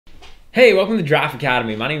Hey, welcome to Draft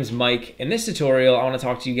Academy. My name is Mike. In this tutorial, I want to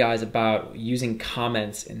talk to you guys about using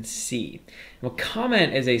comments in C. Now, a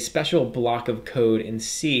comment is a special block of code in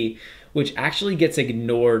C which actually gets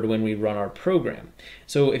ignored when we run our program.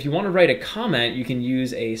 So if you want to write a comment, you can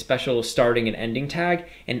use a special starting and ending tag,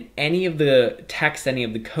 and any of the text, any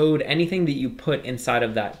of the code, anything that you put inside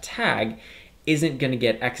of that tag isn't going to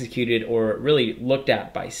get executed or really looked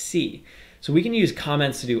at by C. So we can use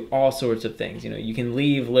comments to do all sorts of things. You can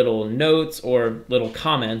leave little notes or little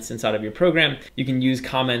comments inside of your program. You can use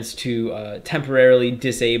comments to temporarily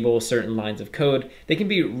disable certain lines of code. They can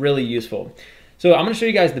be really useful. So I'm going to show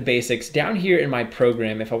you guys the basics. Down here in my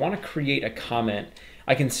program, if I want to create a comment,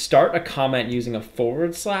 I can start a comment using a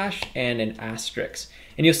 / and an asterisk.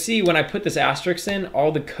 And you'll see when I put this asterisk in,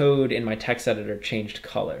 all the code in my text editor changed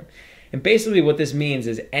color. And basically what this means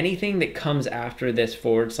is anything that comes after this /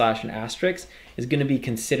 and asterisk is going to be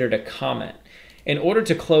considered a comment. In order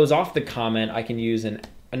to close off the comment, I can use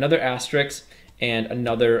another asterisk and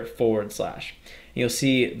another /. You'll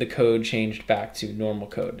see the code changed back to normal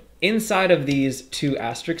code. Inside of these two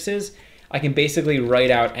asterisks, I can basically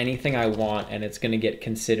write out anything I want and it's going to get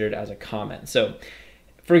considered as a comment. So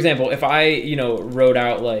for example, if I wrote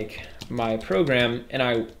out like my program and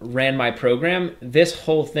I ran my program, this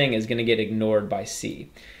whole thing is going to get ignored by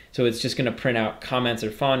C. So it's just going to print out comments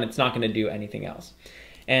are fun. It's not going to do anything else.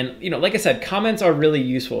 And like I said, comments are really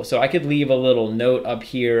useful. So I could leave a little note up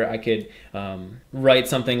here. I could write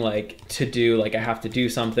something like to do, like I have to do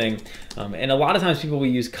something. And a lot of times people will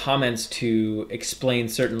use comments to explain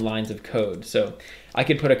certain lines of code. So I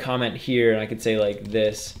could put a comment here and I could say like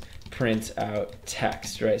this print out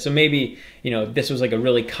text, right? So maybe, if this was like a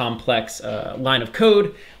really complex line of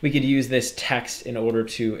code, we could use this text in order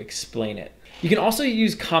to explain it. You can also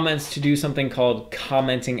use comments to do something called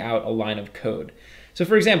commenting out a line of code. So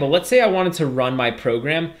for example, let's say I wanted to run my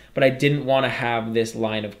program, but I didn't want to have this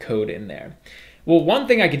line of code in there. Well, one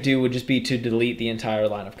thing I could do would just be to delete the entire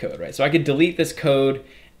line of code, right? So I could delete this code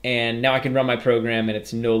and now I can run my program and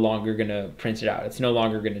it's no longer going to print it out. It's no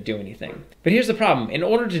longer going to do anything. But here's the problem. In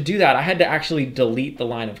order to do that, I had to actually delete the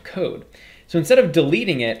line of code. So instead of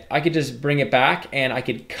deleting it, I could just bring it back and I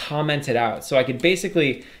could comment it out. So I could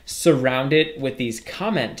basically surround it with these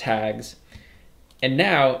comment tags, and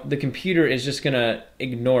now the computer is just going to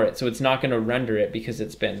ignore it. So it's not going to render it because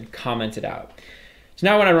it's been commented out. So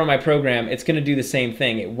now when I run my program, it's going to do the same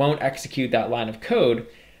thing. It won't execute that line of code,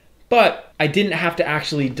 but I didn't have to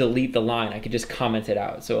actually delete the line. I could just comment it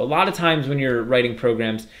out. So a lot of times when you're writing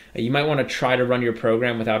programs, you might want to try to run your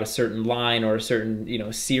program without a certain line or a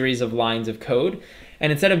certain series of lines of code.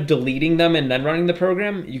 And instead of deleting them and then running the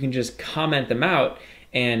program, you can just comment them out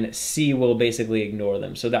and C will basically ignore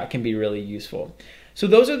them. So that can be really useful. So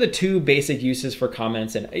those are the two basic uses for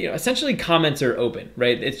comments, and essentially comments are open,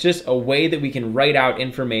 right? It's just a way that we can write out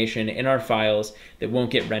information in our files that won't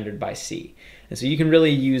get rendered by C. And so you can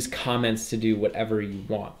really use comments to do whatever you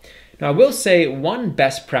want. Now I will say one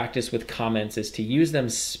best practice with comments is to use them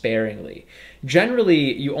sparingly.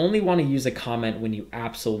 Generally, you only want to use a comment when you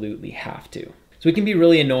absolutely have to. So it can be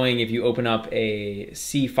really annoying if you open up a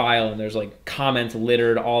C file and there's like comments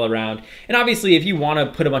littered all around. And obviously if you want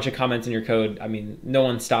to put a bunch of comments in your code, I mean, no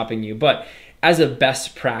one's stopping you. But as a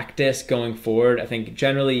best practice going forward, I think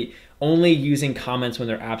generally only using comments when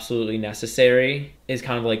they're absolutely necessary is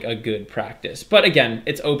kind of like a good practice. But again,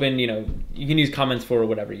 it's open, you can use comments for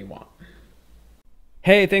whatever you want.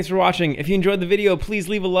 Hey, thanks for watching. If you enjoyed the video, please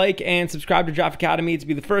leave a like and subscribe to Draft Academy to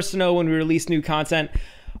be the first to know when we release new content.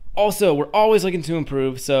 Also, we're always looking to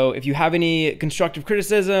improve, so if you have any constructive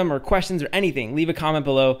criticism or questions or anything, leave a comment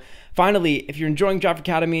below. Finally, if you're enjoying Draft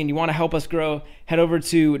Academy and you want to help us grow, head over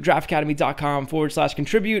to draftacademy.com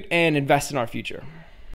 /contribute and invest in our future.